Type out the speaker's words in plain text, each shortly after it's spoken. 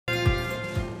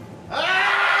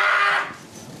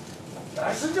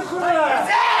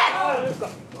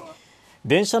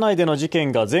電車内での事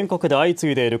件が全国で相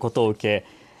次いでいることを受け、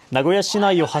名古屋市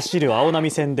内を走るあおな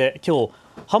み線で今日、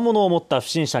刃物を持った不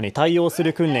審者に対応す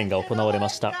る訓練が行われま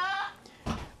した。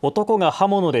男が刃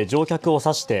物で乗客を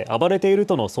刺して暴れている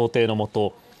との想定のも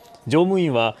と、乗務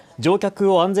員は乗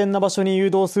客を安全な場所に誘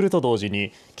導すると同時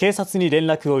に警察に連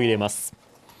絡を入れます。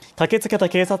駆けつけた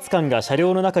警察官が車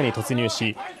両の中に突入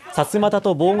し、さすまた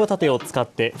と防護盾を使っ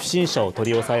て不審者を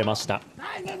取り押さえました。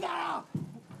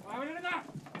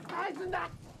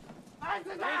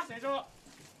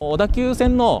小田急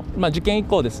線の事件以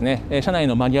降ですね、車内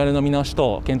のマニュアルの見直し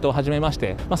等検討を始めまし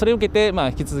て、それを受けて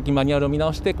引き続きマニュアルを見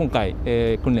直して今回、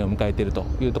訓練を迎えていると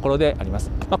いうところでありま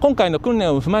す。今回の訓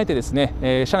練を踏まえてです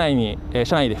ね、社内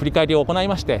で振り返りを行い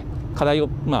まして、課題を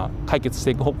解決し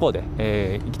ていく方向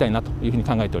でいきたいなというふうに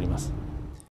考えております。